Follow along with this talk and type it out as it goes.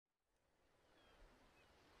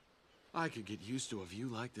I could get used to a view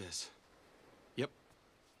like this. Yep,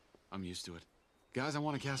 I'm used to it. Guys, I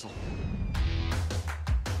want a castle.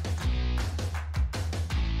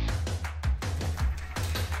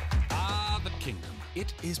 Ah, the kingdom.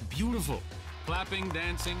 It is beautiful. Clapping,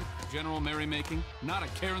 dancing, general merrymaking, not a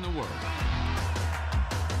care in the world.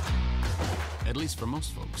 At least for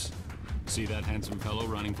most folks. See that handsome fellow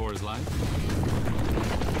running for his life?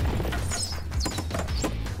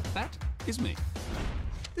 That is me.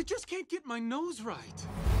 They just can't get my nose right.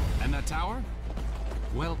 And that tower?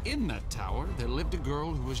 Well, in that tower, there lived a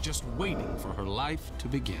girl who was just waiting for her life to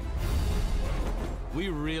begin. We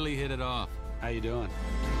really hit it off. How you doing?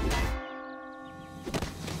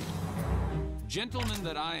 Gentleman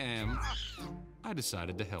that I am, I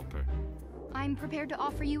decided to help her. I'm prepared to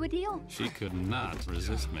offer you a deal. She could not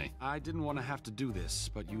resist me. I didn't want to have to do this,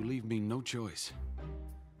 but you leave me no choice.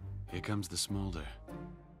 Here comes the smolder.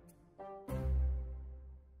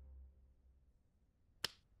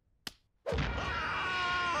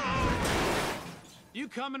 You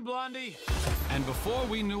coming, Blondie? And before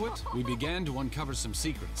we knew it, we began to uncover some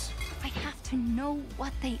secrets I have to know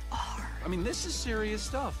what they are. I mean, this is serious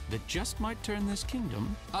stuff. that just might turn this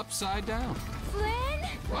kingdom upside down. Flynn?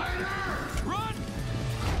 Run!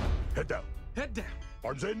 Head down. Head down.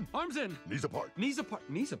 Arms in. Arms in. Knees apart. Knees apart.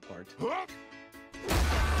 Knees apart. Huh?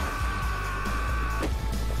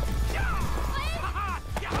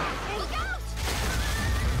 Look out!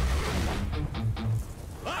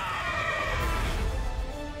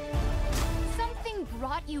 Something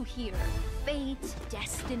brought you here. Fate,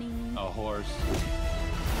 destiny. A horse.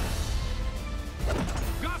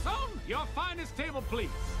 Garçon, your finest table, please.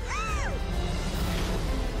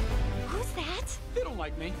 Who's that? They don't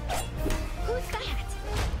like me. Who's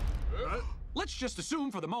that? Let's just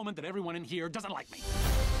assume for the moment that everyone in here doesn't like me.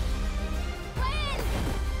 Flynn!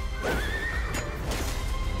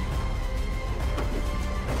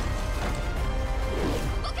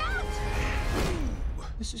 Look out!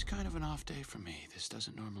 This is kind of an off day for me. This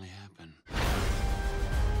doesn't normally happen.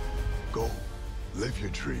 Go. Live your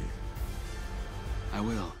dream. I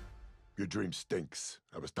will. Your dream stinks.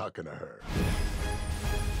 I was talking to her.